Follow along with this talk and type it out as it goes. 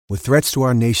With threats to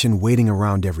our nation waiting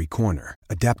around every corner,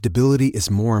 adaptability is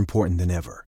more important than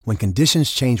ever. When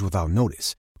conditions change without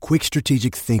notice, quick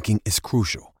strategic thinking is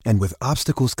crucial. And with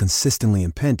obstacles consistently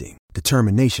impending,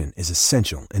 determination is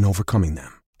essential in overcoming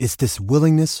them. It's this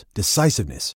willingness,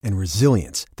 decisiveness, and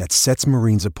resilience that sets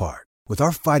Marines apart. With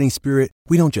our fighting spirit,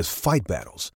 we don't just fight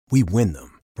battles, we win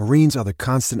them. Marines are the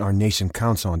constant our nation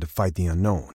counts on to fight the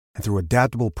unknown. And through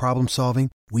adaptable problem solving,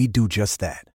 we do just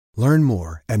that. Learn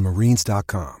more at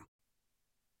marines.com.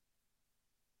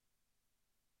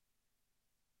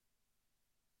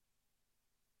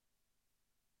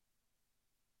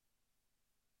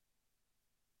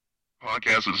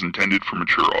 Podcast is intended for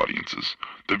mature audiences.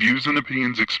 The views and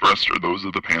opinions expressed are those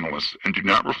of the panelists and do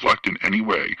not reflect in any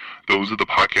way those of the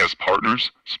podcast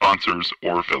partners, sponsors,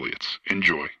 or affiliates.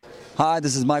 Enjoy. Hi,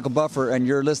 this is Michael Buffer, and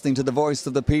you're listening to The Voice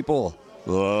of the People.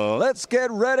 Let's get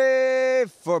ready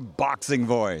for Boxing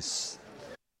Voice.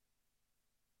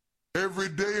 Every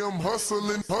day I'm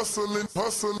hustling, hustling,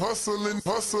 hustling, hustling,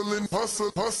 hustling,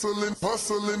 hustling, hustling,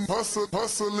 hustling, hustling,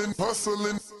 hustling,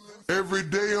 hustling. Every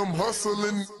day I'm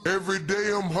hustling, every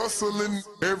day I'm hustling,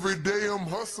 every day I'm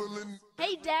hustling.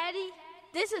 Hey Daddy,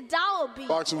 this a dollar beat.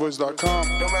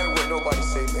 BoxingVoice.com. No matter what nobody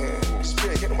say, man,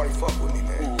 spirit, can't nobody fuck with me,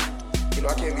 man. You know,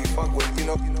 I can't be fucked with, you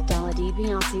know. Dollar D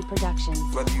Beyonce Productions.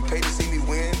 Whether you pay to see me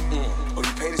win, or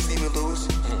you pay to see me lose,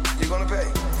 you're gonna pay.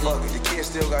 Fuck it, your kids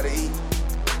still gotta eat.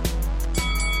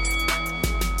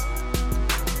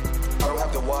 I don't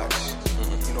have to watch,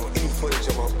 you know, any footage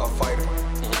of a fighter.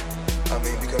 I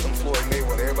mean, because I'm Floyd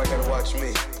Mayweather, everybody gotta watch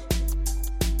me.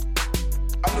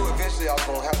 I knew eventually I was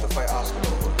gonna have to fight Oscar.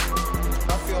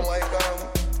 I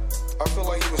feel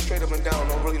like he was straight up and down,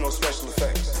 no special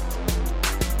effects.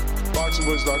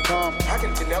 BoxingVoice.com. How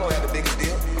can Canelo have the biggest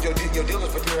deal? Your deal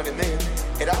is for $300 million,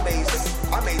 and I made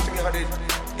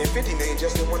 $350 million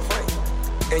just in one fight.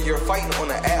 And you're fighting on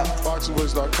the app.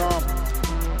 BoxingVoice.com.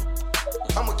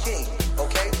 I'm a king,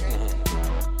 okay?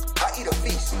 I eat a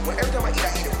feast. Every time I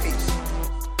eat a feast.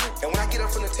 And when I get up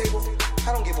from the table,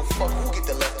 I don't give a fuck who get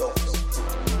the leftovers.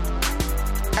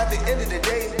 At the end of the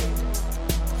day,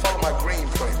 follow my green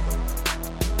print.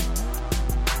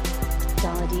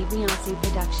 Dollar D Beyonce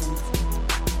Productions.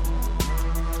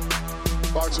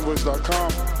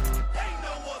 BoxingVoice.com. Ain't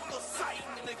no other sight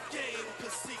in the game to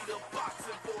see the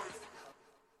Boxing Voice.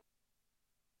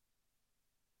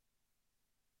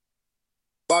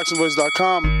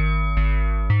 BoxingVoice.com.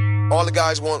 All the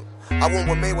guys want, I want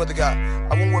what Mayweather got.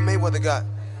 I want what Mayweather got.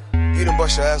 You done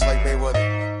bust your ass like Mayweather.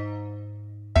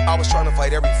 I was trying to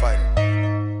fight every fighter.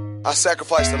 I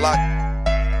sacrificed a lot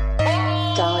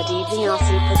Dollar D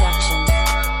Beyonce Productions.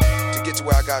 to get to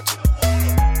where I got to.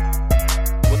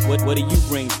 What do you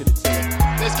bring to the table?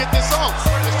 Let's get this on.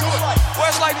 Let's do it.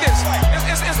 Well, it's like this.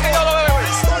 It's hey,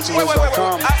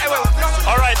 BoxingVoice.com.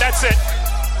 All right, that's it.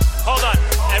 Hold on.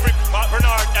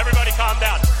 Bernard, everybody calm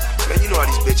down. Man, you know how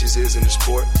these bitches is in the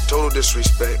sport. Total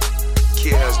disrespect.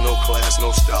 Kid has no class,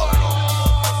 no style at all.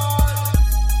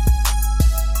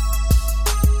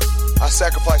 I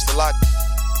sacrificed a lot.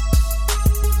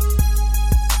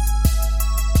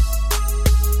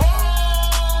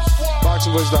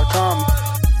 BoxingVoice.com.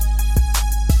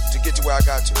 To get to where I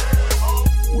got to.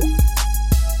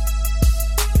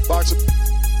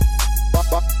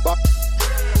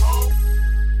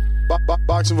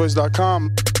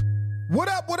 BoxingVoice.com. What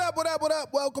up?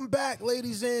 Welcome back,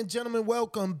 ladies and gentlemen.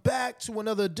 Welcome back to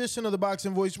another edition of the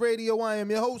Boxing Voice Radio. I am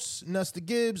your host, Nesta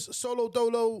Gibbs, Solo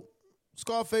Dolo,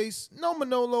 Scarface, no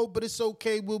Manolo, but it's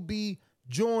okay. We'll be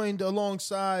joined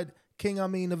alongside King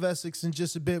Amin of Essex in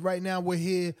just a bit. Right now, we're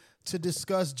here to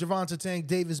discuss Gervonta Tank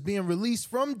Davis being released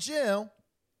from jail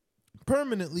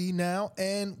permanently now,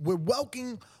 and we're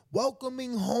welcoming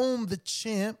home the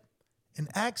champ and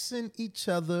asking each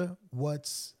other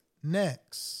what's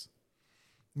next.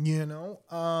 You know,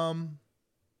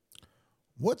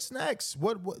 what's next?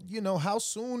 What how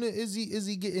soon is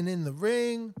he getting in the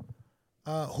ring?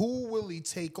 Who will he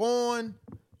take on?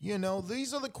 You know,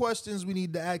 these are the questions we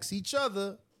need to ask each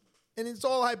other. And it's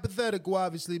all hypothetical,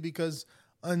 obviously, because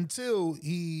until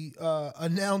he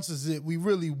announces it, we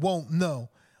really won't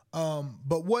know.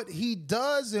 But what he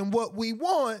does and what we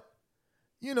want,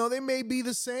 you know, they may be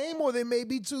the same or they may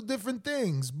be two different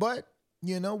things. But,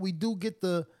 you know, we do get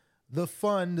the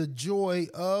fun, the joy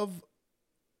of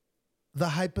the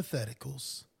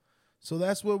hypotheticals. So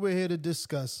that's what we're here to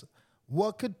discuss.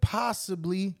 What could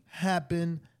possibly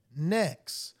happen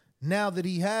next now that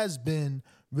he has been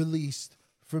released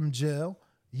from jail?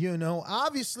 You know,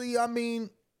 obviously, I mean,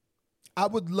 I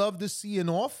would love to see an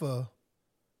offer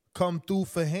come through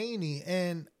for Haney.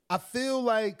 And I feel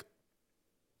like,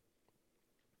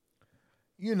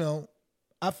 you know,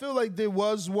 I feel like there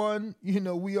was one.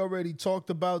 We already talked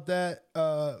about that,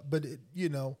 but it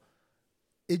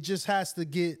just has to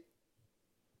get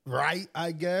right,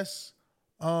 I guess.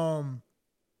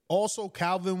 Also,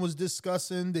 Calvin was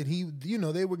discussing that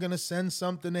they were going to send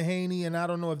something to Haney, and I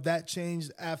don't know if that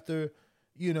changed after,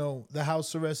 the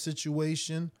house arrest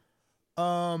situation.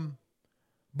 But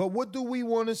what do we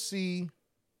want to see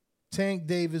Tank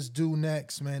Davis do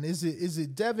next, man? Is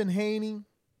it Devin Haney?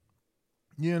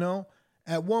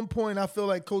 At one point, I feel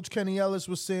like Coach Kenny Ellis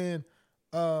was saying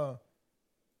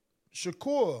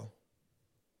Shakur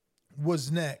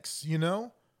was next, Is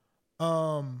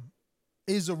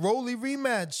a Rolly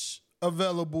rematch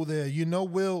available there?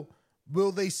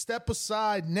 Will they step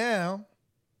aside now?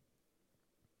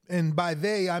 And by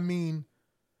they, I mean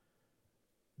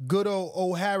good old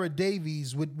O'Hara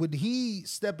Davies. Would he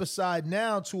step aside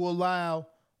now to allow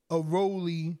a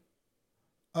Rolly,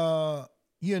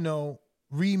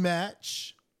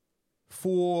 rematch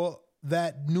for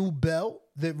that new belt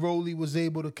that Rolly was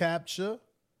able to capture?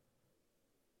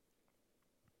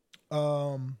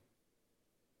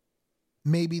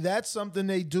 Maybe that's something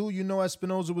they do.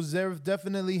 Espinoza was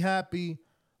definitely happy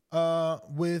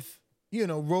with,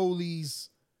 Rolly's,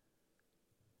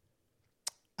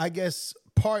 I guess,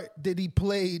 part that he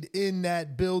played in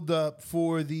that buildup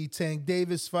for the Tank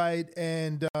Davis fight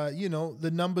and,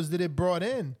 the numbers that it brought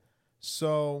in.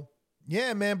 So,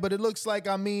 yeah, man, but it looks like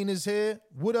Amin is here.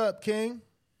 What up, King?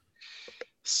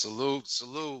 Salute.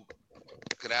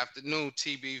 Good afternoon,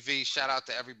 TBV. Shout out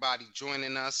to everybody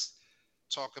joining us.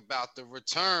 Talk about the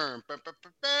return.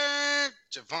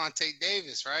 Gervonta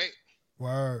Davis, right?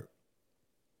 Word.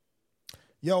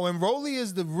 Yo, and Rolly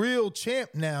is the real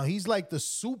champ now. He's like the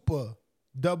super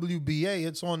WBA.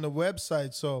 It's on the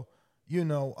website. So,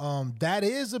 that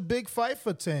is a big fight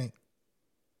for Tank.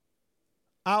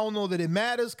 I don't know that it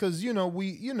matters because,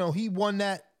 he won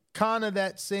that kind of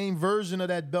that same version of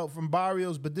that belt from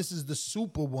Barrios, but this is the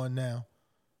super one now.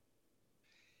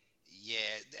 Yeah,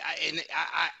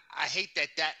 I hate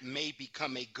that may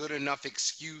become a good enough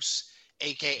excuse,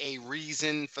 a.k.a.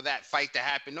 reason for that fight to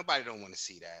happen. Nobody don't want to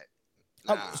see that.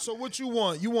 Nah, so what you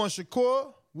want? You want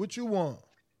Shakur? What you want?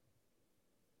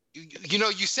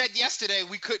 You said yesterday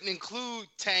we couldn't include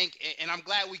Tank, and I'm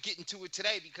glad we get into it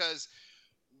today because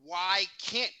why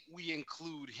can't we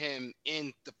include him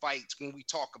in the fights when we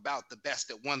talk about the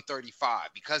best at 135?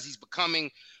 Because he's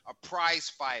becoming a prize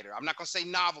fighter. I'm not going to say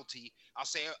novelty. I'll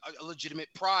say a legitimate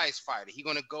prize fighter. He's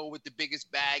going to go with the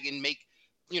biggest bag and make,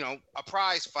 a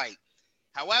prize fight.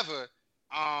 However,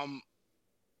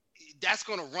 that's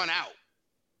going to run out.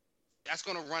 That's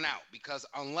going to run out because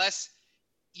unless,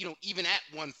 even at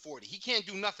 140, he can't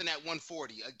do nothing at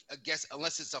 140, I guess,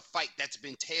 unless it's a fight that's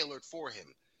been tailored for him.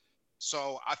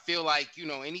 So I feel like,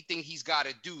 anything he's got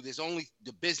to do, there's only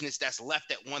the business that's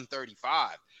left at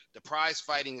 135. The prize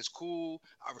fighting is cool.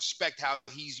 I respect how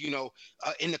he's,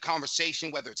 in the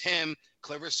conversation, whether it's him,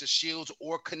 Clarissa Shields,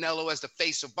 or Canelo as the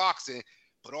face of boxing.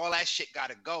 But all that shit got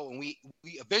to go. And we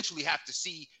eventually have to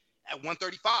see at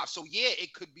 135. So, yeah,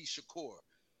 it could be Shakur.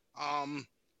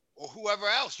 Or whoever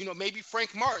else, maybe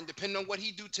Frank Martin, depending on what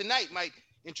he do tonight, might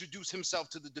introduce himself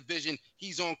to the division.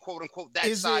 He's on, quote unquote,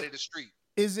 that side of the street.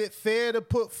 Is it fair to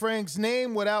put Frank's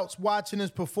name without watching his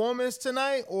performance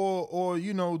tonight? Or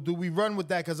do we run with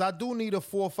that? Because I do need a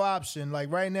fourth option.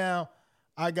 Like right now,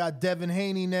 I got Devin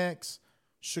Haney next,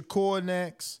 Shakur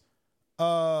next,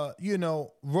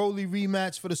 Rolly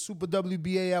rematch for the Super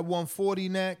WBA at 140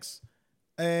 next.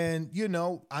 And,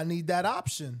 I need that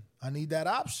option.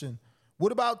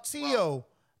 What about T.O.?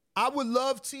 I would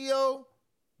love T.O.,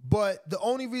 but the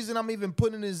only reason I'm even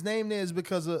putting his name there is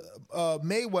because of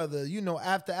Mayweather.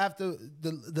 After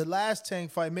the last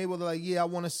Tank fight, Mayweather I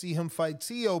want to see him fight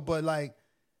T.O., but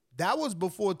that was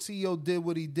before T.O. did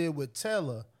what he did with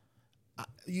Taylor.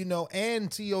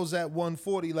 And T.O.'s at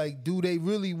 140. Do they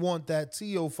really want that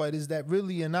T.O. fight? Is that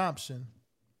really an option?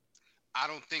 I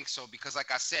don't think so because,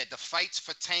 like I said, the fights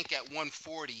for Tank at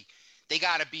 140, they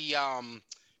got to be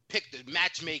picked. The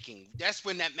matchmaking. That's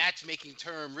when that matchmaking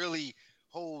term really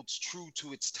holds true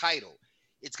to its title.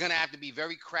 It's going to have to be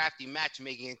very crafty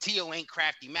matchmaking, and T.O. ain't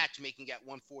crafty matchmaking at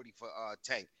 140 for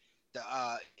Tank.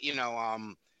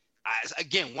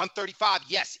 Again, 135,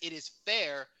 yes, it is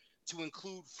fair to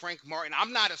include Frank Martin.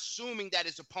 I'm not assuming that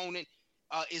his opponent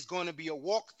is going to be a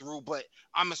walkthrough, but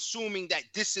I'm assuming that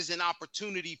this is an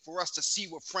opportunity for us to see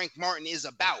what Frank Martin is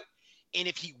about. And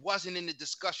if he wasn't in the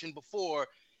discussion before,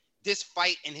 this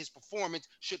fight and his performance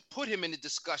should put him in the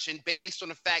discussion based on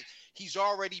the fact he's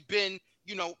already been,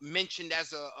 mentioned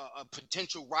as a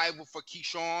potential rival for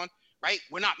Keyshawn, right?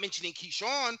 We're not mentioning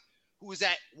Keyshawn who is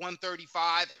at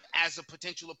 135 as a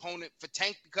potential opponent for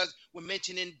Tank, because we're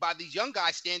mentioning by these young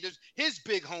guy standards his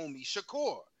big homie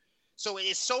Shakur. So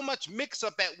it's so much mix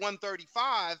up at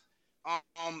 135,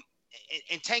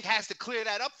 and Tank has to clear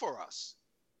that up for us.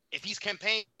 If he's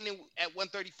campaigning at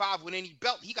 135 with any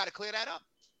belt, he got to clear that up.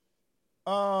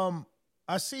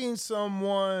 I seen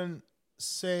someone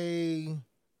say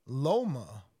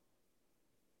Loma.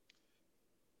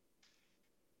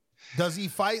 Does he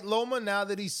fight Loma now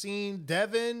that he's seen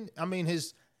Devin? I mean,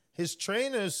 his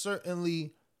trainers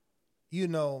certainly,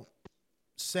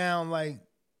 sound like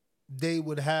they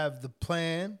would have the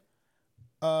plan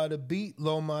to beat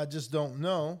Loma. I just don't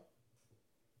know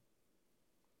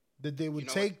that they would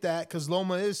take that, because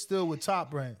Loma is still with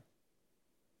Top Rank.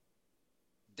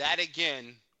 That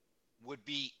again would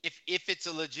be, if it's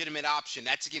a legitimate option,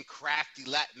 that's again crafty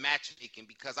matchmaking,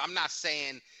 because I'm not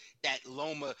saying that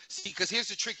Loma, because here's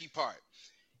the tricky part.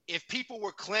 If people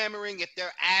were clamoring, if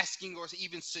they're asking or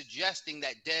even suggesting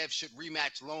that Dev should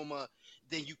rematch Loma,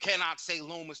 then you cannot say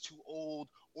Loma's too old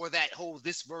or that whole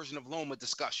this version of Loma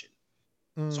discussion.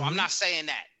 Mm-hmm. So I'm not saying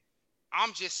that.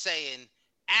 I'm just saying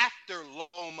after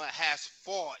Loma has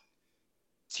fought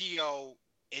Tio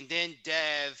and then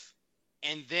Dev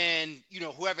and then,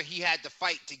 whoever he had to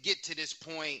fight to get to this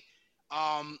point,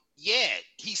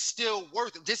 he's still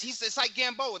worth it. It's like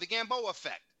Gamboa, the Gamboa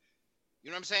effect.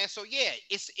 You know what I'm saying? So yeah,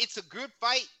 it's a good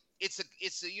fight. It's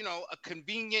a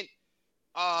convenient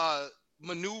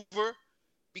maneuver,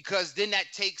 because then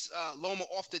that takes Loma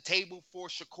off the table for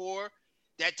Shakur.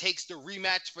 That takes the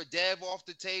rematch for Dev off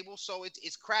the table. So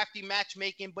it's crafty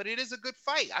matchmaking, but it is a good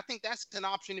fight. I think that's an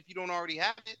option if you don't already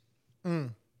have it.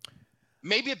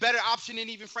 Maybe a better option than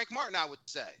even Frank Martin, I would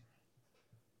say.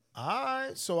 All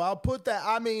right, so I'll put that.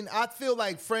 I mean, I feel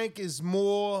like Frank is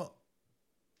more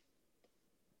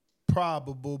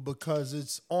probable because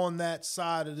it's on that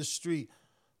side of the street.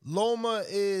 Loma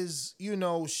is,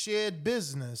 shared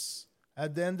business.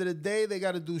 At the end of the day, they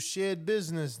got to do shared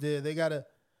business there. They got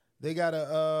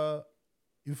to,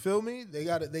 you feel me? They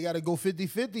got to go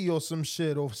 50-50 or some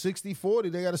shit, or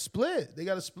 60-40. They got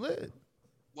to split.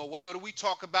 Well, what do we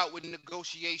talk about with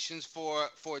negotiations for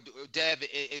Dev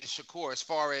and Shakur, as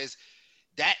far as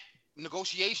that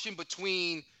negotiation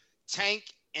between Tank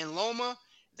and Loma?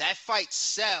 That fight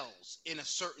sells in a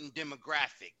certain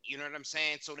demographic. You know what I'm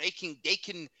saying? So they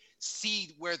can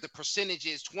see where the percentage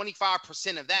is.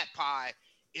 25% of that pie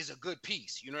is a good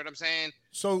piece. You know what I'm saying?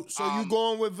 So you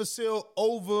going with Vasil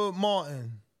over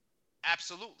Martin?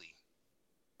 Absolutely.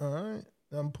 All right.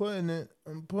 I'm putting it.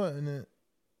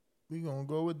 We're going to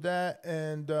go with that,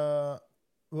 and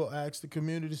we'll ask the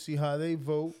community to see how they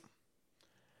vote.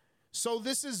 So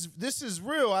this is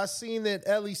real. I seen that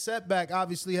Ellie Setback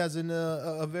obviously has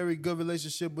a very good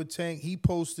relationship with Tank. He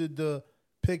posted the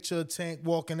picture of Tank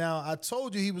walking out. I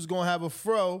told you he was going to have a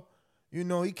fro.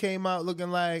 He came out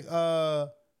looking like,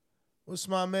 what's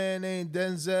my man named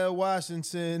Denzel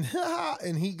Washington?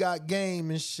 And he got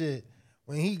game and shit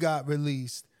when he got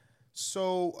released.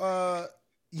 So,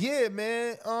 yeah,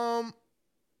 man.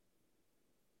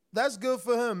 That's good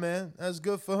for him, man. That's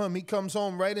good for him. He comes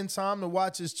home right in time to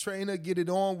watch his trainer get it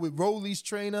on with Rolly's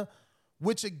trainer,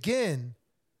 which, again,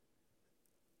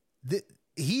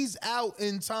 he's out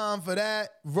in time for that.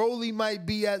 Rolly might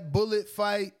be at Bullet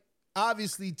fight.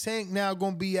 Obviously, Tank now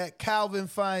going to be at Calvin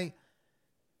fight.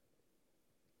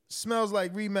 Smells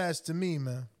like rematch to me,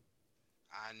 man.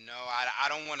 I know. I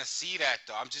don't want to see that,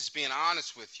 though. I'm just being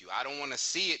honest with you. I don't want to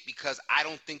see it because I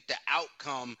don't think the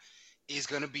outcome is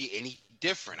going to be any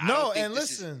different. No, and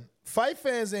listen, fight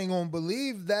fans ain't going to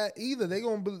believe that either. They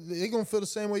going to feel the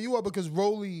same way you are, because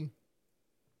Rolly,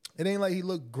 it ain't like he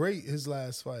looked great his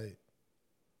last fight.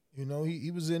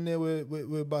 He was in there with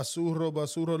Basura.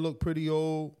 Basura looked pretty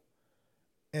old.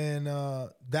 And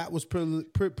that was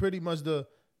pretty much the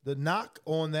knock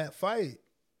on that fight,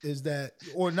 is that,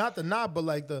 or not the knock, but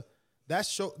like that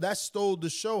stole the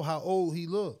show how old he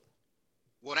looked.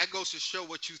 Well, that goes to show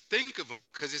what you think of him,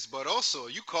 because it's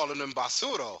Barroso. You calling him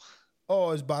Basuro. Oh,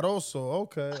 it's Barroso.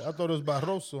 Okay. I thought it was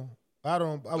Barroso.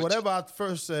 Whatever I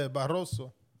first said,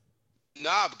 Barroso.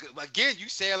 Nah, again, you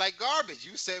say it like garbage.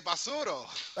 You say Basuro.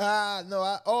 No.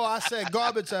 I said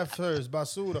garbage at first,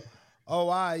 Basura. Oh,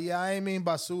 I ain't mean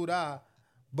Basura.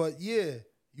 But yeah,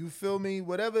 you feel me?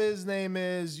 Whatever his name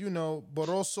is,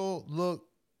 Barroso looked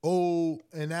old,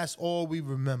 and that's all we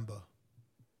remember.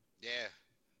 Yeah.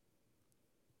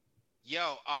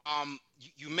 Yo,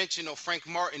 you mentioned Frank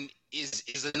Martin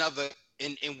is another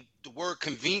in the word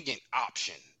convenient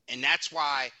option, and that's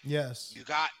why you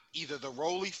got either the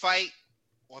Rolly fight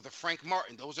or the Frank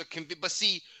Martin. Those are convenient. But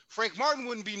see, Frank Martin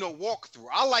wouldn't be no walkthrough.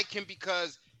 I like him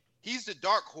because He's the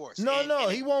dark horse. No,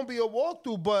 he won't be a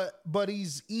walkthrough, but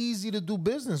he's easy to do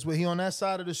business with. He on that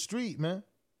side of the street, man.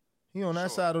 He on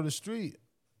that side of the street.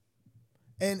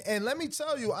 And let me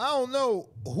tell you, I don't know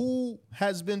who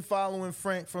has been following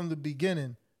Frank from the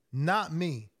beginning. Not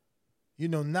me.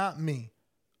 Not me.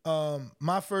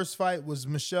 My first fight was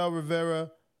Michelle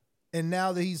Rivera. And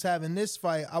now that he's having this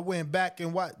fight, I went back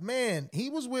and watched. Man, he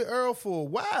was with Earl for a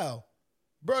while.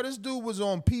 Bro, this dude was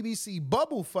on PBC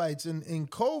bubble fights in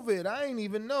COVID. I ain't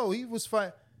even know. He was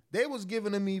fight. They was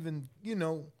giving him even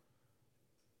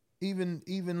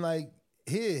like,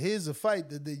 here's a fight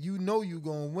that you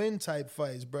gonna win type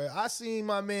fights, bro. I seen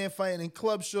my man fighting in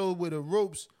club shows where the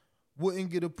ropes wouldn't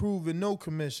get approved and no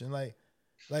commission. Like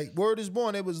word is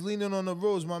born, they was leaning on the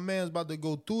ropes. My man's about to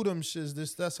go through them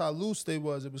shits. That's how loose they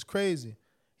was. It was crazy.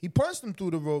 He punched him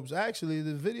through the ropes. Actually,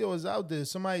 the video is out there.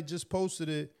 Somebody just posted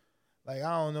it. Like,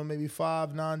 I don't know, maybe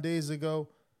 9 days ago.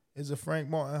 It's a Frank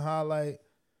Martin highlight.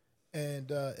 And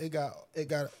it got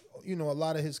a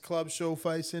lot of his club show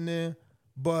fights in there.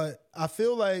 But I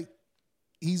feel like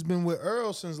he's been with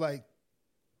Earl since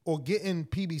or getting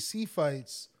PBC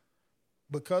fights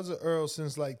because of Earl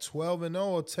since 12-0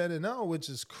 or 10-0, which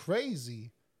is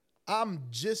crazy. I'm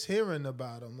just hearing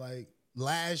about him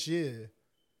last year.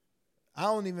 I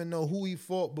don't even know who he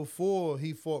fought before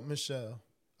he fought Michelle.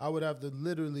 I would have to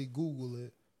literally Google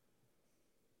it.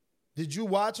 Did you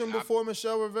watch him before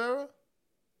Michelle Rivera?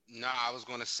 No, I was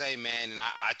going to say, man, and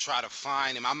I try to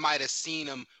find him. I might have seen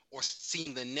him or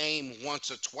seen the name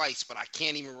once or twice, but I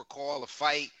can't even recall a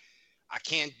fight. I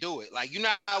can't do it. Like, you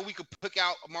know how we could pick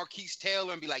out Marquise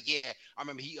Taylor and be like, yeah, I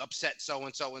remember he upset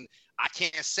so-and-so, and I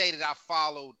can't say that I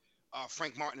followed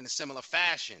Frank Martin in a similar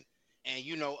fashion. And,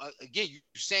 again, you're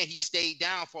saying he stayed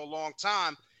down for a long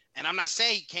time, and I'm not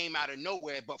saying he came out of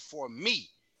nowhere, but for me,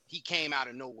 he came out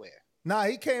of nowhere. Nah,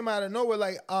 he came out of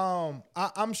nowhere.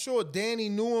 I'm sure Danny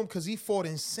knew him because he fought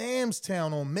in Sam's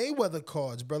Town on Mayweather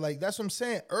cards, bro. That's what I'm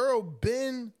saying. Earl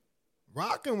been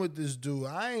rocking with this dude.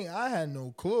 I had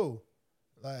no clue.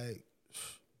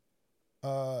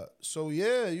 So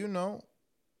yeah,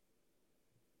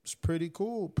 it's pretty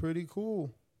cool.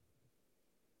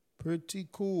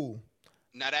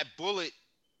 Now that bullet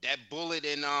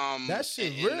in that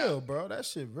shit real, bro. That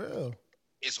shit real.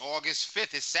 It's August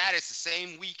 5th. It's Saturday. It's the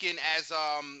same weekend as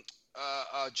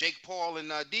Jake Paul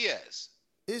and Diaz.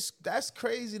 That's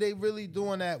crazy. They really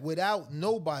doing that without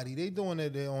nobody. They doing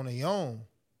it on their own.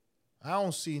 I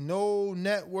don't see no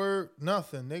network,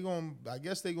 nothing. I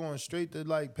guess they going straight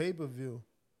to pay-per-view.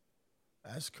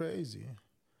 That's crazy.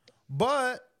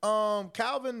 But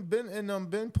Calvin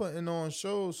been putting on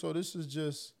shows, so this is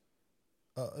just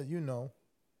a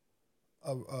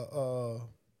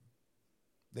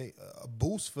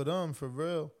boost for them, for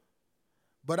real.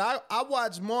 But I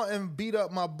watched Martin beat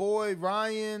up my boy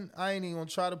Ryan. I ain't even gonna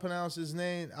try to pronounce his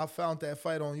name. I found that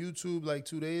fight on YouTube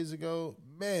 2 days ago.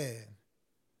 Man,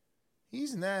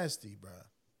 he's nasty, bro.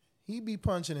 He be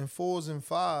punching in 4s and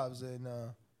 5s, and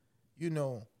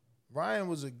Ryan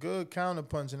was a good counter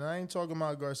puncher. And I ain't talking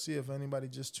about Garcia for anybody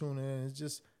just tuning in.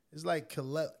 It's like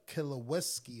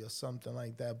Kileweski or something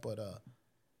like that. But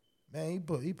man,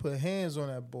 he put hands on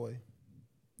that boy.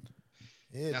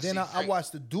 Yeah, then I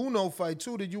watched the Duno fight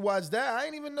too. Did you watch that? I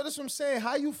ain't even know. That's what I'm saying.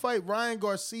 How you fight Ryan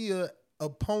Garcia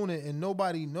opponent and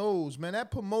nobody knows, man?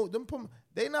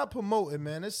 They not promoting,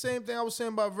 man. The same thing I was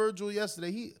saying about Virgil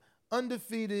yesterday. He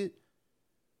undefeated,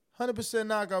 100%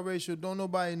 knockout ratio. Don't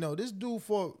nobody know. This dude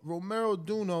fought Romero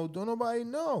Duno. Don't nobody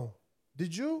know.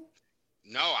 Did you?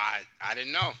 No, I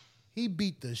didn't know. He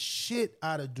beat the shit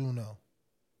out of Duno.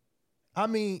 I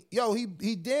mean, yo, he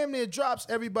damn near drops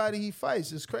everybody he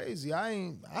fights. It's crazy.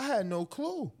 I had no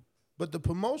clue. But the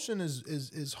promotion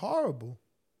is horrible.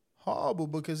 Horrible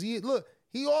because he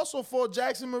also fought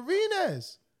Jackson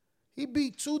Martinez. He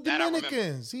beat 2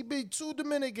 Dominicans.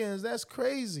 That's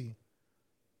crazy.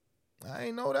 I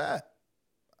ain't know that.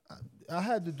 I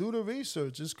had to do the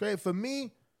research. It's crazy. For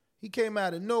me, he came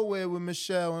out of nowhere with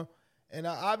Michelle. And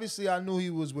obviously I knew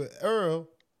he was with Earl.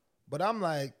 But I'm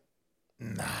like,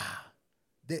 nah.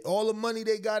 All the money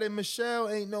they got in Michelle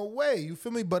ain't no way. You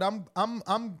feel me? But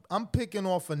I'm picking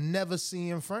off of never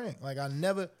seeing Frank. I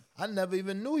never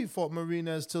even knew he fought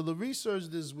Martinez till the research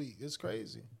this week. It's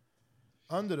crazy.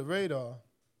 Under the radar.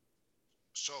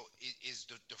 So is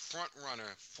the front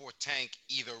runner for Tank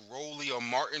either Rowley or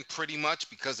Martin pretty much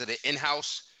because of the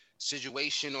in-house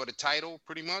situation or the title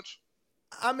pretty much?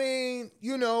 I mean,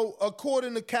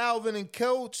 according to Calvin and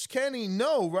Coach Kenny,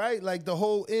 no, right? The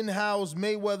whole in-house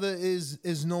Mayweather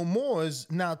is no more.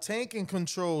 Is now Tank in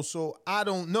control. So I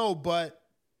don't know, but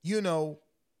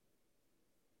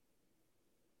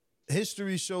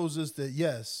history shows us that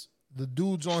yes, the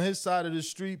dudes on his side of the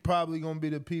street probably gonna be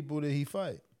the people that he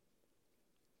fight.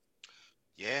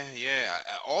 Yeah.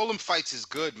 All them fights is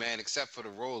good, man, except for the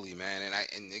Rolly, man.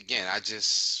 And again, I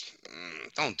just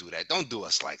don't do that. Don't do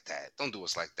us like that. Don't do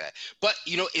us like that. But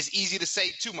it's easy to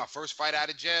say too. My first fight out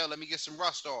of jail. Let me get some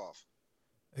rust off.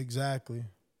 Exactly.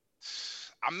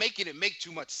 I'm making it make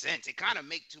too much sense. It kind of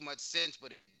make too much sense,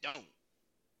 but it don't.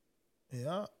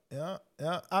 Yeah.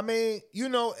 I mean,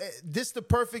 this the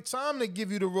perfect time to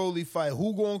give you the Rolly fight.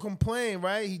 Who gonna complain,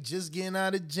 right? He just getting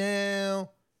out of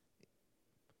jail.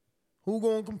 Who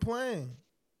gonna complain?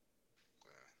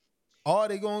 Are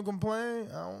they gonna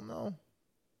complain? I don't know.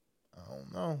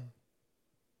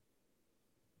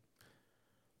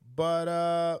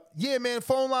 But yeah, man,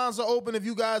 phone lines are open if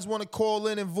you guys want to call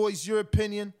in and voice your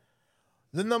opinion.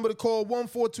 The number to call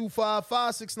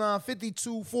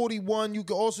 1-425-569-5241. You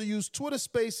can also use Twitter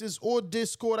Spaces or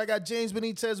Discord. I got James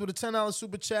Benitez with a $10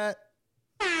 super chat.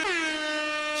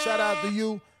 Shout out to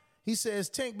you. He says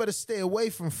Tank better stay away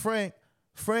from Frank.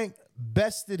 Frank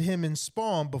bested him in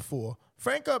Spawn before.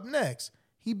 Frank up next.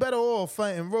 He better off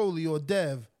fighting Rolly or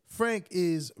Dev. Frank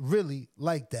is really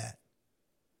like that.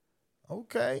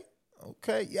 Okay.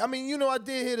 I mean, I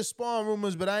did hear the Spawn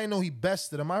rumors, but I didn't know he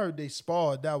bested him. I heard they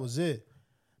sparred. That was it.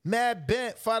 Mad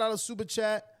Bent, $5 super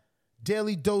chat.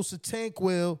 Daily dose of Tank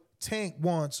Will. Tank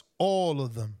wants all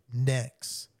of them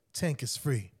next. Tank is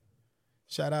free.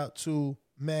 Shout out to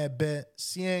Mad Bent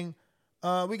Sieng.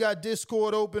 We got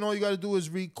Discord open. All you got to do is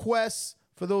request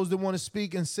for those that want to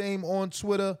speak, and same on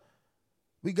Twitter.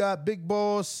 We got Big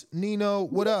Boss Nino.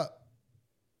 What up?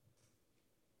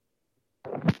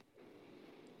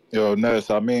 Yo, Ness,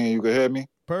 you can hear me?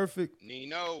 Perfect.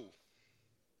 Nino.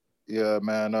 Yeah,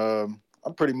 man.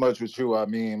 I'm pretty much with you.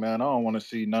 Man, I don't want to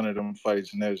see none of them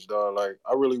fights next, dog. Like,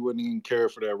 I really wouldn't even care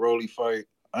for that Rolly fight.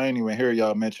 I ain't even hear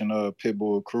y'all mention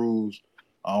Pitbull Cruz.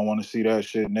 I don't want to see that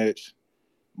shit next.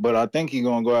 But I think he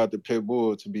gonna go after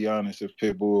Pitbull, to be honest. If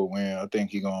Pitbull win, I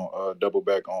think he gonna double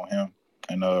back on him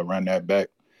and run that back.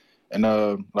 And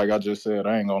like I just said,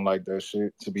 I ain't gonna like that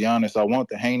shit. To be honest, I want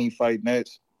the Haney fight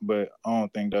next, but I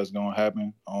don't think that's gonna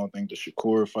happen. I don't think the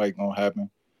Shakur fight gonna happen.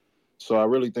 So I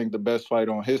really think the best fight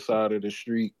on his side of the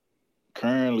street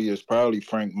currently is probably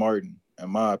Frank Martin, in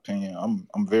my opinion.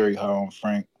 I'm very high on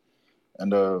Frank.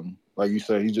 And like you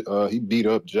said, he beat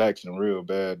up Jackson real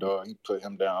bad, dog. He put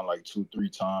him down like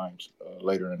 2-3 times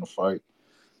later in the fight.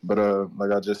 But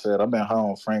like I just said, I've been high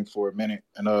on Frank for a minute.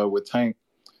 And with Tank,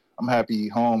 I'm happy he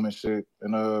home and shit.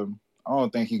 And I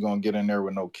don't think he gonna get in there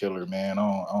with no killer, man.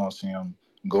 I don't see him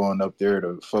going up there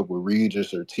to fuck with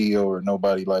Regis or Tio or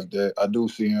nobody like that.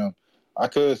 I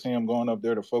could see him going up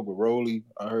there to fuck with Rolly.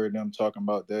 I heard them talking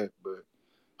about that, but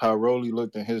how Rolly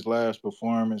looked in his last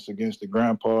performance against the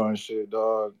grandpa and shit,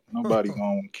 dog, nobody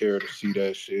gonna care to see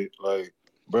that shit. Like,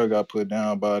 bro got put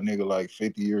down by a nigga like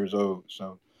 50 years old,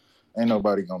 so ain't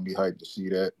nobody gonna be hyped to see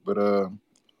that. But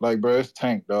like, bro, it's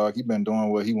Tank, dog. He been doing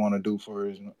what he want to do for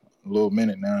his little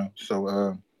minute now.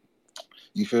 So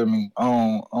you feel me?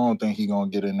 I don't think he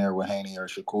gonna get in there with Haney or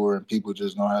Shakur, and people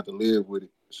just gonna have to live with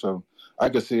it. So I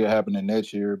could see it happening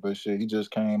next year, but shit, he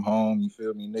just came home. You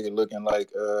feel me? Nigga looking like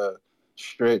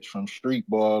Stretch from Street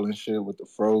Ball and shit with the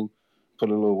fro, put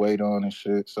a little weight on and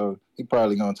shit. So he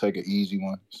probably gonna take an easy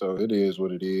one. So it is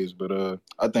what it is. But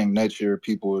I think next year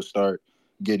people will start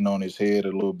getting on his head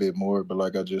a little bit more. But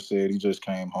like I just said, he just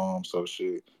came home. So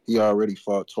shit, he already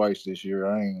fought twice this year.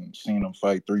 I ain't seen him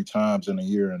fight 3 times in a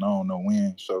year, and I don't know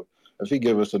when. So if he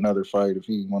give us another fight, if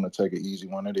he want to take an easy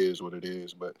one, it is what it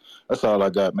is. But that's all I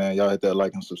got, man. Y'all hit that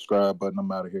like and subscribe button.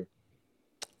 I'm out of here.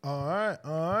 All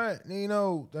right.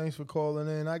 Nino, thanks for calling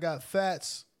in. I got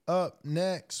Fats up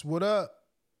next. What up?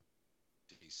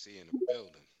 DC in the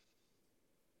building.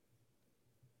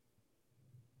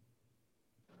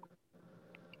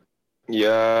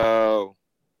 Yo.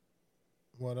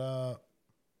 What up?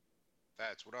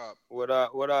 Fats, what up? What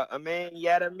up? What up?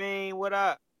 What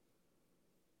up?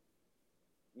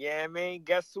 Yeah, I mean,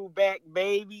 guess who back,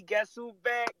 baby? Guess who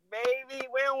back, baby?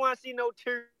 We don't want to see no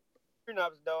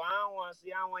turn-ups, though. I don't want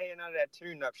to hear none of that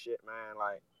turn-up shit, man.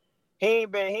 Like, he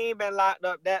ain't been locked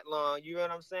up that long. You know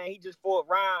what I'm saying? He just fought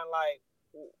Ryan, like,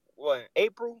 what,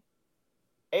 April?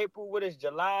 What is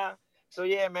July? So,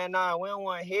 yeah, man, nah, we don't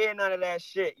want to hear none of that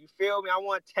shit. You feel me? I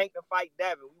want Tank to fight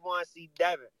Devin. We want to see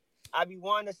Devin. I be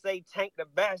wanting to say Tank the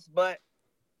best, but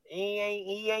he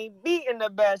ain't beating the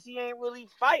best. He ain't really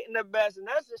fighting the best. And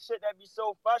that's the shit that be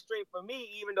so frustrating for me,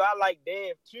 even though I like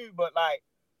Dev too. But, like,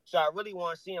 so I really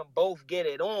want to see them both get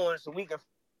it on so we can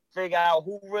figure out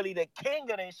who really the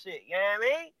king of this shit. You know what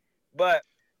I mean? But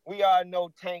we all know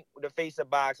Tank, the face of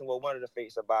boxing. Well, one of the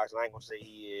face of boxing. I ain't going to say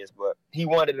he is, but he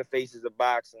one of the faces of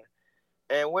boxing.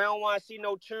 And we don't want to see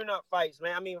no tune-up fights,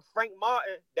 man. I mean, Frank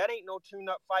Martin, that ain't no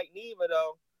tune-up fight neither,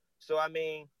 though. So, I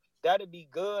mean, that'd be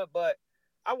good, but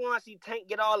I want to see Tank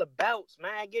get all the belts,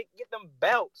 man. Get them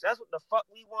belts. That's what the fuck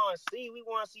we want to see. We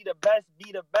want to see the best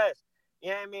be the best. You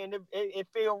know what I mean? It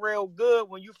feel real good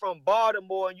when you from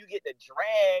Baltimore and you get the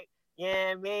drag. You know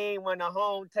what I mean? When the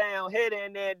hometown hit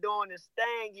in there doing this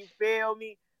thing, you feel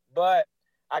me? But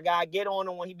I gotta get on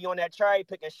him when he be on that cherry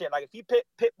picking shit. Like if he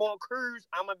Pitbull Cruz,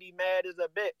 I'm gonna be mad as a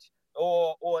bitch.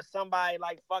 Or somebody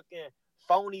like fucking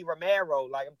Phony Romero.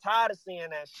 Like I'm tired of seeing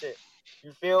that shit.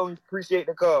 You feel me? Appreciate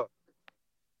the call.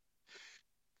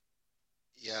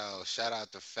 Yo, shout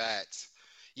out to Fats.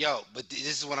 Yo, but this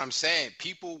is what I'm saying.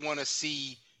 People want to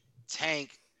see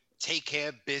Tank take care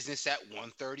of business at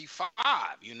 135,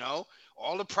 you know?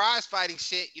 All the prize fighting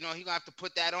shit, you know, he gonna have to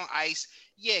put that on ice.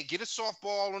 Yeah, get a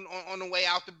softball on the way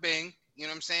out the Bing, you know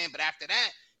what I'm saying? But after that,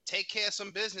 take care of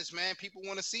some business, man. People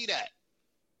want to see that.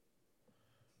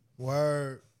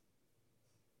 Word.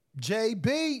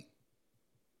 JB.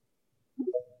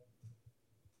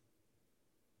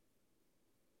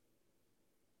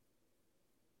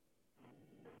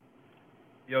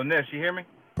 Yo, Ness, you hear me?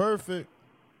 Perfect.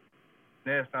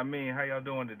 Ness, I mean, how y'all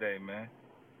doing today, man?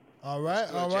 All right,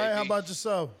 good, all right. JB? How about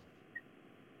yourself?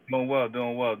 Doing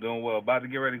well. About to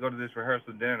get ready to go to this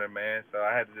rehearsal dinner, man. So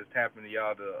I had to just tap into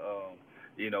y'all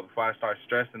to, before I start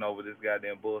stressing over this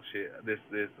goddamn bullshit, this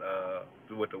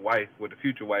with the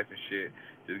future wife and shit,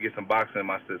 just get some boxing in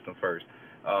my system first.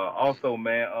 Also,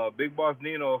 man, Big Boss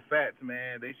Nino or Fats,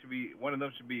 man, one of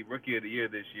them should be Rookie of the Year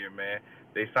this year, man.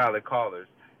 They solid callers.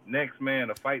 Next,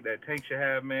 man, a fight that Tank should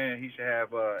have, man, he should have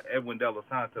Edwin De Los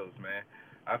Santos, man.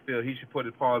 I feel he should put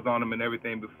his paws on him and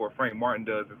everything before Frank Martin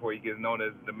does, before he gets known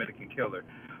as the Dominican Killer.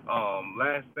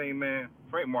 Last thing, man,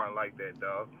 Frank Martin like that,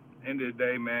 dog. End of the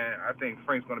day, man, I think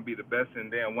Frank's going to be the best in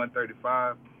damn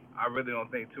 135. I really don't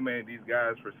think too many of these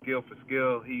guys for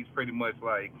skill, he's pretty much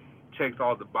like checks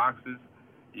all the boxes,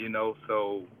 you know,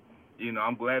 so, you know,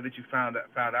 I'm glad that you found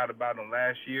out about him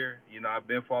last year. You know, I've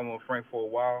been following Frank for a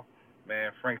while.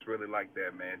 Man, Frank's really like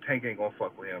that, man. Tank ain't gonna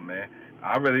fuck with him, man.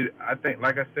 I think,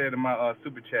 like I said in my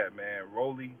super chat, man,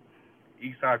 Rolly,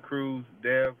 Eastside Cruz,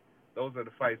 Dev, those are the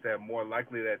fights that more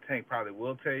likely that Tank probably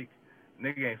will take.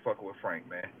 Nigga ain't fucking with Frank,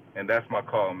 man. And that's my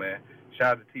call, man.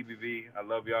 Shout out to TBV. I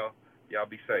love y'all. Y'all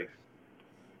be safe.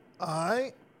 All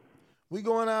right. We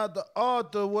going out to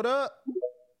Arthur. What up?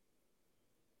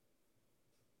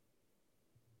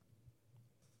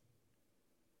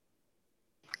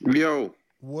 Yo.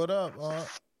 What up, Art?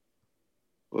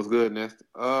 What's good, Nestor?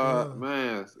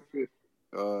 Man,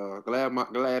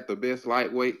 glad the best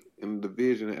lightweight in the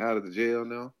division out of the jail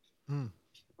now.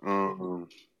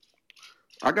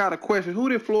 I got a question. Who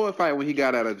did Floyd fight when he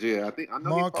got out of jail? I know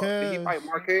Marquez. Did he fight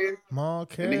Marquez?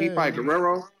 Marquez. And then he fight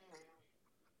Guerrero?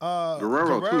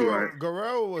 Guerrero too, right?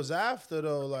 Guerrero was after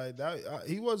though, like that.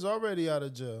 He was already out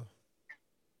of jail.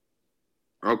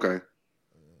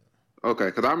 Okay,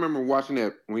 because I remember watching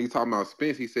that when he talking about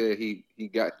Spence. He said he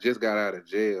just got out of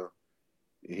jail,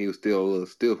 and he was still a little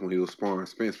stiff when he was sparring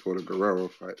Spence for the Guerrero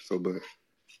fight. So,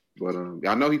 but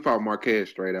I know he fought Marquez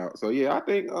straight out. So yeah, I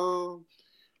think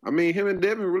him and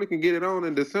Devin really can get it on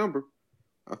in December.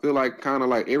 I feel like kind of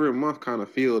like every month kind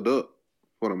of filled up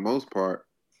for the most part.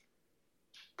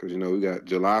 Because, you know, we got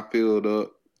July filled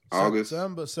up, August.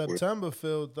 September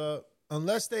filled up.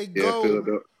 Unless they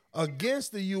go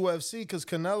against the UFC because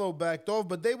Canelo backed off.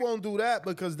 But they won't do that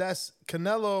because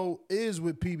Canelo is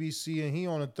with PBC and he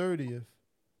on the 30th.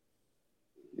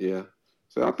 Yeah.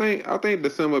 So I think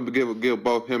December would give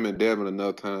both him and Devin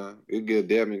enough time. It'll give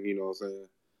Devin, you know what I'm saying,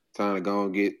 time to go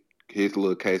and get his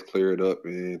little case cleared up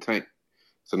and Tank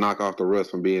to knock off the rust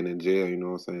from being in jail, you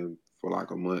know what I'm saying, for like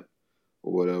a month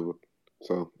or whatever.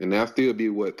 So, and that'll still be,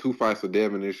 2 fights for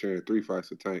Devin this year and 3 fights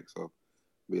for Tank. So,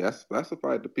 yeah, that's a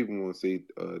fight that people want to see,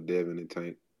 Devin and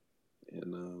Tank.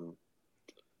 And,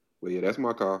 but yeah, that's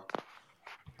my call.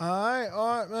 All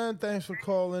right, man. Thanks for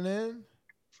calling in.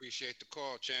 Appreciate the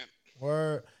call, champ.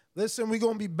 Word. Listen, we're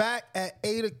going to be back at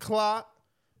 8 o'clock.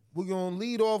 We're going to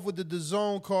lead off with the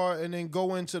DAZN card and then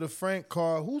go into the Frank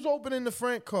card. Who's opening the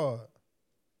Frank card?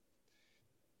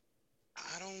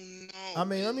 I don't know. I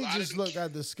mean, let me just look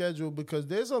at the schedule because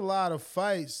there's a lot of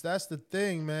fights. That's the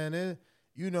thing, man.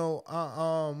 We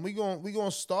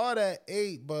gonna start at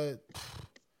 8, but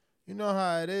you know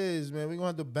how it is, man. We're gonna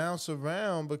have to bounce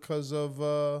around because of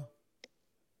the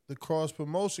cross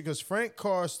promotion. Because Frank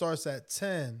card starts at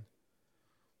 10,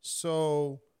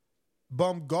 so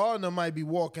Bumgarner might be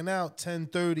walking out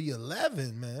 10:30,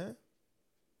 11, man.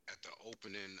 At the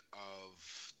opening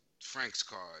of Frank's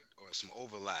card or some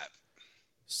overlap.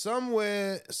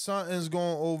 somewhere something's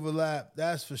gonna overlap.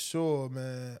 That's for sure,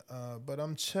 man. But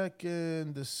I'm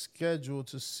checking the schedule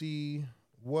to see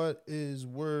what is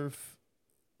worth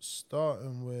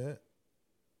starting with.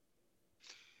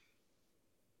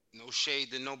 No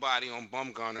shade to nobody on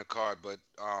Bumgarner card, but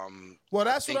well,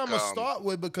 that's what I'm gonna start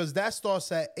with because that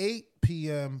starts at 8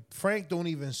 p.m. Frank don't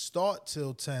even start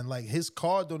till 10. Like his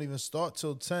card don't even start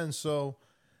till 10. So,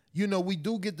 you know, we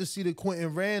do get to see the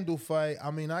Quentin Randall fight. I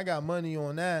mean, I got money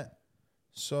on that.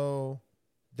 So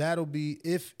that'll be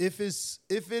if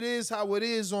it is how it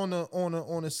is on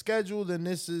a schedule, then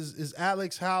this is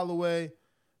Alex Holloway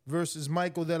versus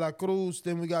Michael De La Cruz.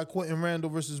 Then we got Quentin Randall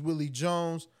versus Willie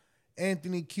Jones.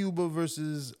 Anthony Cuba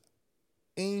versus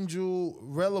Angel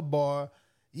Relibar.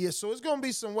 Yeah, so it's going to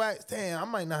be some wax. Damn, I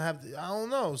might not have to. I don't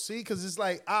know. See, because it's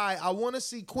like, I want to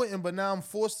see Quentin, but now I'm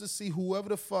forced to see whoever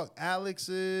the fuck Alex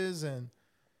is. And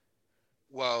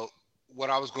well, what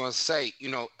I was going to say, you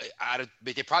know,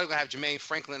 but they're probably going to have Jermaine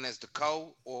Franklin as the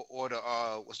or the,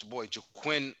 what's the boy,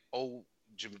 Jaquin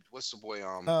what's the boy?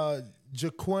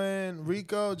 Jaquin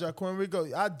Rico.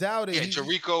 I doubt it. Yeah,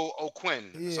 Jericho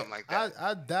O'Quinn, something like that.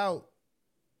 I doubt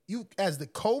you as the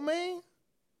co-main.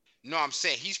 No, I'm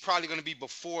saying he's probably going to be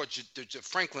before the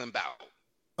Franklin bout.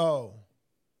 Oh,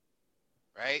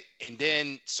 right, and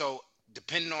then so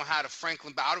depending on how the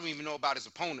Franklin bout, I don't even know about his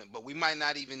opponent, but we might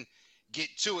not even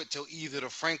get to it till either the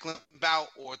Franklin bout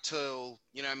or till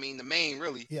you know what I mean the main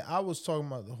really. Yeah, I was talking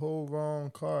about the whole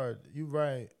wrong card. You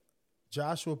right.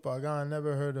 Joshua Pagan,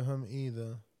 never heard of him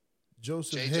either.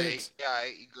 Joseph JJ, Hicks. Yeah,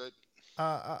 he good.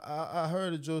 I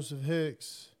heard of Joseph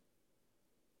Hicks.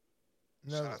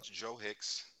 Shout out to Joe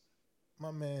Hicks.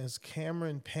 My man's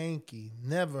Cameron Pankey.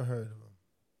 Never heard of him.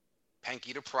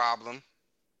 Pankey the problem.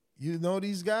 You know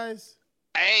these guys?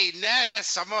 Hey,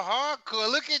 Ness, I'm a hardcore.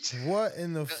 Look at you. What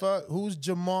in the fuck? Who's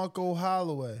Jamarco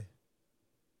Holloway?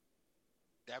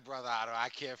 That brother, I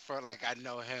can't front like I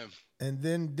know him. And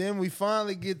then we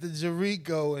finally get the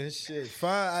Jericho and shit.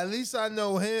 Fine, at least I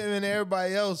know him and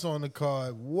everybody else on the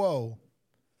card. Whoa.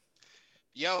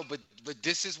 Yo, but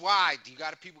this is why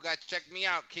people got to check me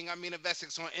out, King Amin of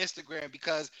Essex on Instagram,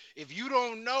 because if you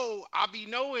don't know, I'll be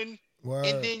knowing. Word.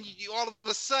 And then you all of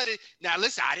a sudden, now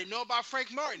listen, I didn't know about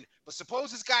Frank Martin, but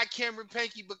suppose this guy Cameron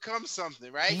Pankey becomes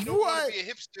something, right? You don't want to be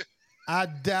a hipster. I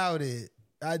doubt it.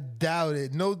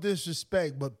 No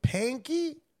disrespect, but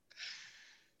Pankey?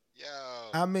 Yo.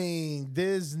 I mean,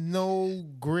 there's no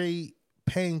great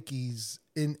Pankeys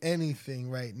in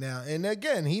anything right now. And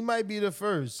again, he might be the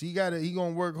first. He gonna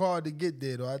work hard to get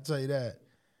there, though. I'll tell you that.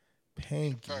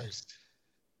 Pankey. First.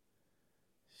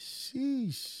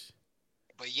 Sheesh.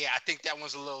 But yeah, I think that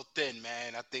one's a little thin,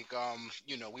 man. I think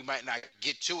we might not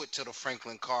get to it till the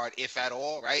Franklin card, if at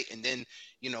all, right? And then,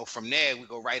 from there we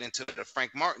go right into the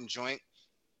Frank Martin joint.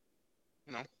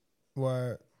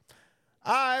 Word.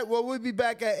 All right, well, we'll be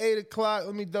back at 8 o'clock.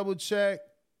 Let me double check.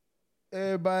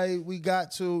 Everybody, we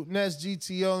got to Nest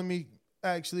GTO. Let me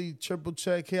actually triple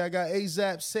check here. I got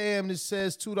AZAP Sam that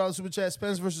says $2 super chat.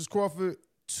 Spence versus Crawford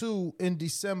 2 in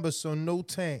December, so no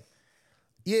tank.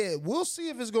 Yeah, we'll see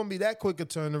if it's going to be that quick a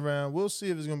turnaround.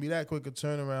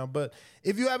 But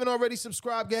if you haven't already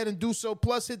subscribed, go ahead and do so.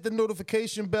 Plus, hit the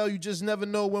notification bell. You just never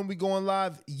know when we're going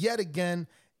live yet again.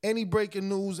 Any breaking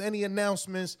news, any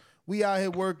announcements, we out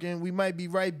here working. We might be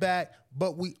right back,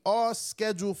 but we are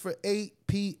scheduled for 8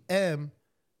 p.m.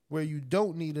 where you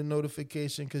don't need a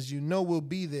notification because we'll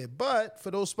be there. But for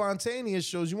those spontaneous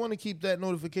shows, you want to keep that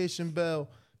notification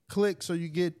bell clicked so you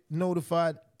get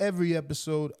notified every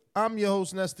episode. I'm your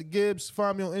host, Nesta Gibbs.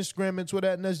 Find me on Instagram and Twitter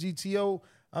at NestGTO.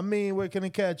 Where can I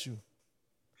catch you?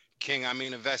 King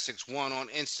Amin of Essex 1 on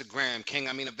Instagram. King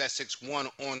Amin of Essex 1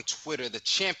 on Twitter. The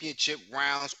championship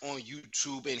rounds on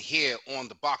YouTube and here on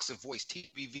the Boxing Voice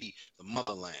TVV, the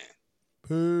motherland.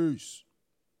 Peace.